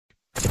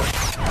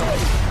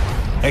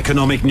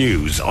Economic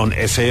news on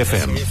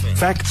SAFM.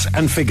 Facts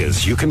and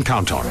figures you can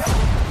count on.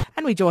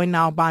 And we're joined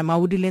now by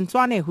Maudi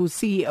Lenswane, who's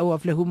CEO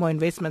of Lehumo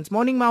Investments.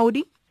 Morning,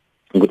 Maudi.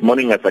 Good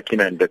morning,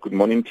 Asakina, and good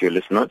morning to your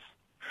listeners.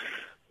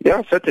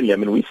 Yeah, certainly. I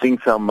mean, we're seeing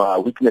some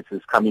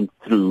weaknesses coming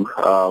through.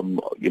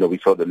 We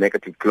saw the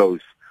negative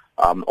close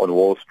on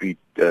Wall Street,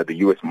 the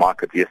U.S.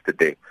 market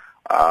yesterday.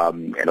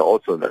 And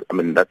also,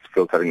 that's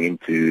filtering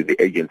into the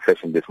Asian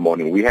session this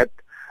morning. We had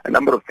a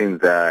number of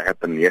things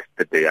happen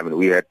yesterday. I mean,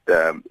 we had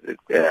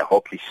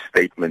hawkish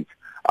statements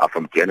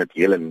from Janet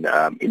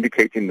Yellen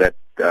indicating that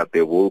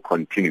they will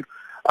continue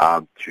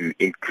to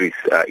increase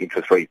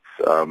interest rates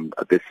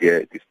this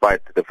year,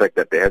 despite the fact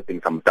that there has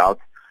been some doubt,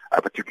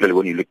 particularly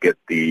when you look at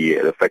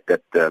the fact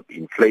that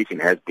inflation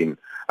has been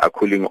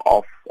cooling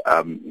off.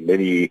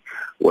 Many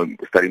were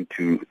starting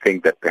to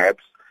think that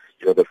perhaps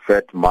the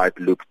Fed might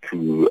look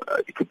to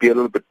it could be a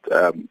little bit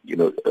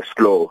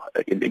slow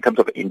in terms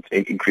of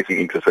increasing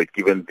interest rates,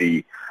 given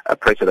the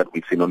pressure that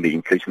we've seen on the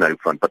inflationary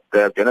front.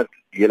 But Janet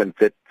Yellen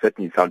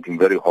certainly sounding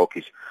very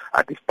hawkish,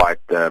 despite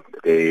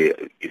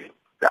the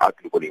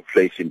outlook on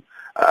inflation.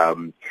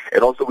 And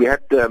also we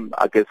had,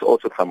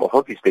 also some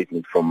hawkish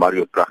statements from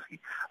Mario Draghi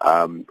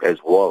as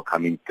well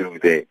coming through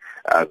there,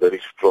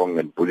 very strong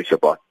and bullish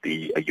about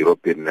the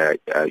European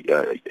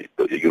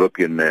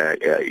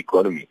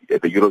economy, the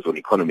Eurozone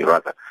economy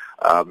rather.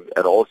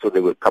 And also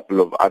there were a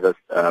couple of other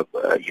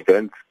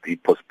events, the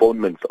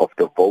postponements of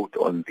the vote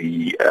on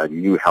the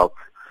new health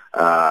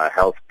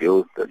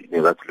bill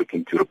that's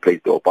looking to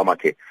replace the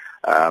Obamacare.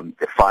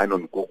 The fine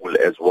on Google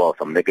as well,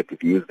 some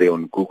negative news there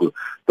on Google.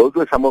 Those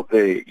were some of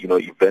the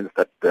events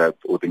that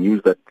or the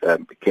news that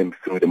came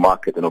through the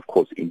market, and of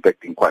course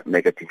impacting quite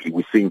negatively.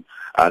 We're seeing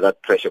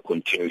that pressure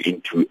continue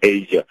into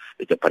Asia,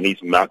 the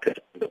Japanese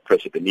market under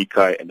pressure, the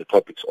Nikkei and the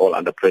topics all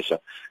under pressure.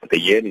 The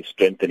yen is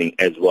strengthening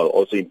as well,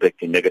 also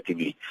impacting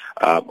negatively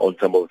on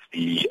some of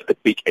the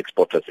big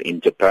exporters in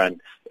Japan.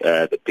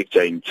 The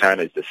picture in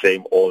China is the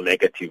same, all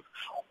negative.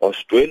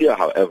 Australia,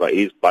 however,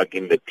 is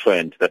bucking the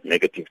trend, that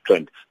negative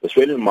trend. The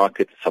Australian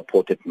market is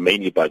supported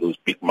mainly by those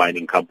big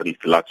mining companies,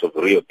 the likes of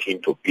Rio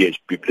Tinto,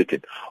 BHP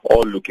Billiton,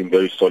 all looking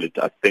very solid.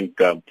 I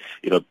think,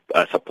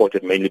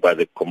 supported mainly by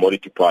the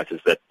commodity prices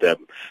that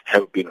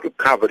have been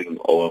recovering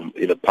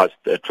in the past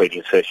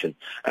trading session.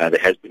 There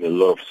has been a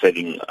lot of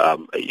selling,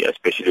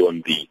 especially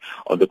on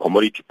the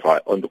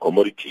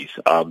commodities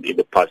in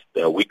the past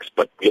weeks.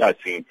 But we are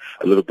seeing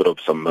a little bit of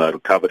some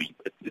recovery,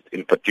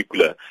 in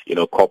particular,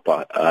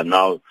 copper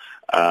now.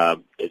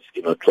 It's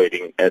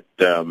trading at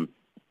a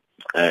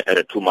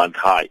 2-month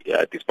high,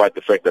 despite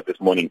the fact that this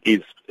morning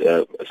is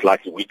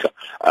slightly weaker.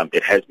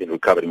 It has been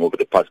recovering over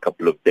the past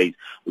couple of days.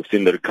 We've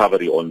seen the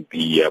recovery on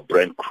the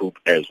Brent crude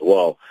as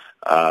well,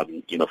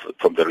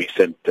 from the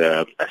recent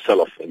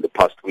sell-off in the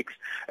past weeks.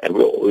 And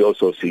we're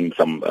also seeing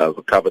some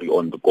recovery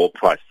on the gold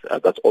price.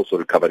 That's also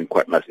recovering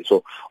quite nicely.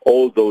 So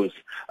all those,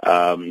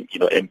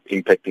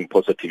 impacting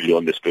positively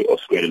on the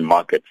Australian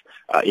markets.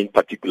 In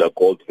particular,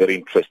 gold, very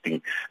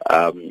interesting.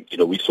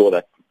 We saw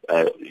that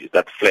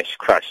flash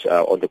crash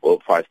on the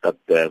gold price, that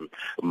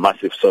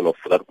massive sell-off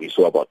that we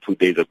saw about 2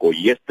 days ago.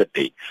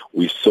 Yesterday,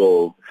 we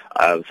saw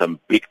some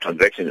big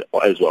transactions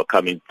as well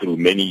coming through,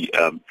 many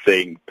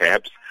saying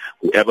perhaps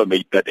whoever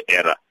made that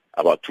error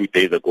about 2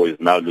 days ago is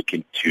now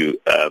looking to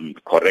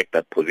correct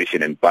that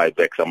position and buy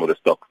back some of the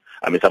stock.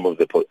 I mean, some of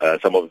the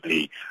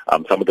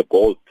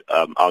gold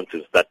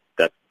ounces that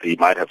they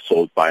might have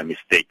sold by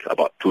mistake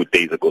about 2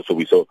 days ago. So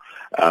we saw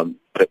a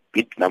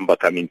big number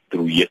coming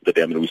through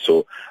yesterday. I mean, we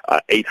saw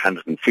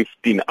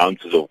 815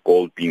 ounces of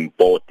gold being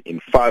bought in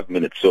 5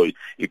 minutes. So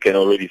you can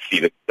already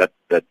see that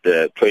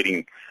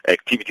trading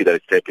activity that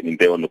is happening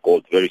there on the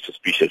gold, very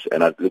suspicious,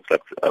 and it looks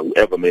like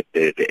whoever made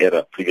the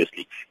error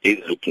previously is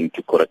looking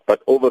to correct.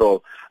 But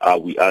overall,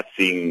 we are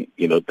seeing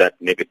that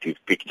negative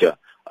picture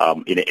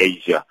in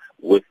Asia,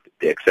 with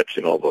the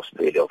exception of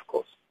Australia, of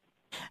course.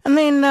 And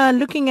then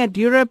looking at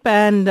Europe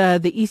and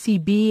the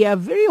ECB, a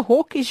very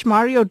hawkish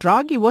Mario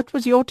Draghi. What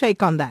was your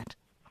take on that?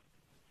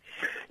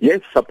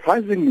 Yes,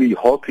 surprisingly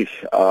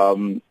hawkish.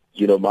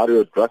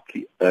 Mario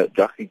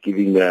Draghi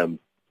giving the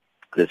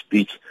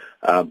speech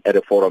at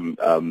a forum,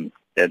 and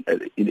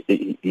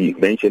he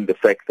mentioned the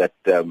fact that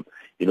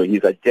he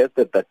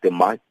suggested that there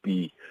might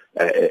be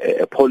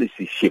a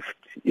policy shift.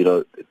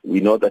 We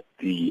know that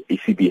the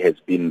ECB has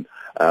been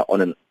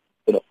on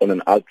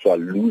an ultra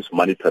loose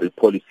monetary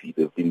policy.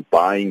 They've been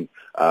buying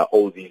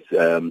all these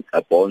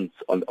bonds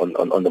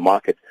on the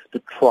market to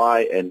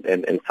try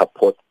and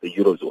support the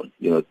Eurozone.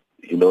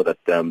 That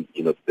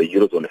the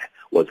Eurozone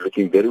was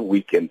looking very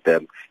weak, and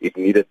it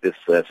needed this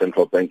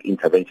central bank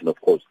intervention,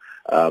 of course,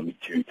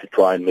 to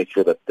try and make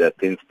sure that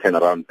things turn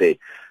around there.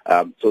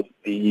 So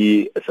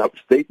the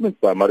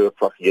statement by Mario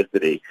Draghi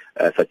yesterday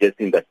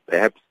suggesting that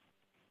perhaps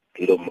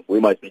we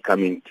might be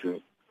coming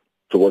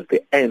towards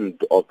the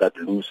end of that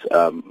loose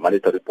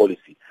monetary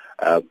policy,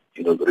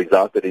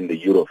 resulted in the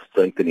euro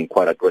strengthening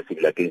quite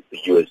aggressively against the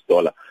US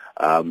dollar.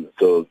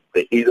 So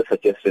there is a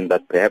suggestion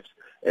that perhaps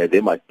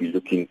they might be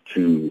looking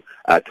to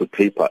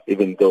taper,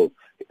 even though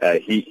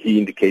he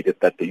indicated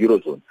that the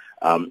Eurozone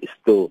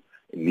still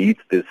needs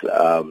this,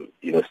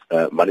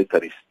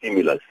 monetary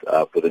stimulus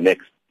for the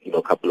next,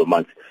 couple of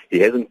months. He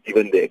hasn't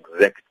given the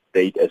exact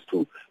date as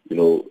to,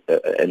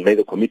 and made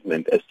a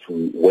commitment as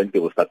to when they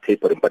will start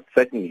tapering. But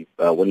certainly,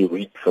 when you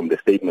read from the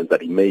statements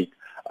that he made,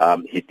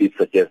 he did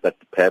suggest that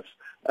perhaps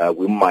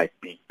we might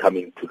be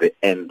coming to the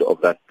end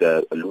of that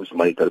loose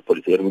monetary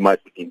policy, and we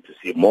might begin to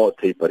see more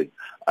tapering,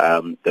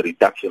 the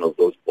reduction of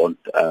those bond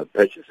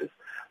purchases,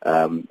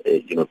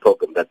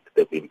 program that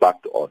they've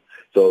embarked on.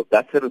 So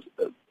that's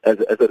as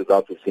a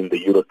result, we've seen the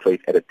euro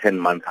trade at a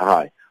 10-month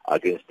high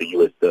against the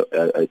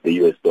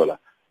US dollar,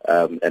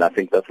 and I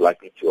think that's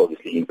likely to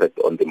obviously impact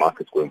on the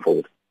markets going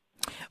forward.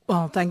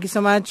 Well, thank you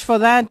so much for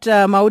that.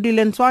 Maudi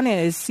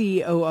Lenswane is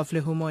CEO of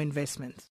Lehumo Investments.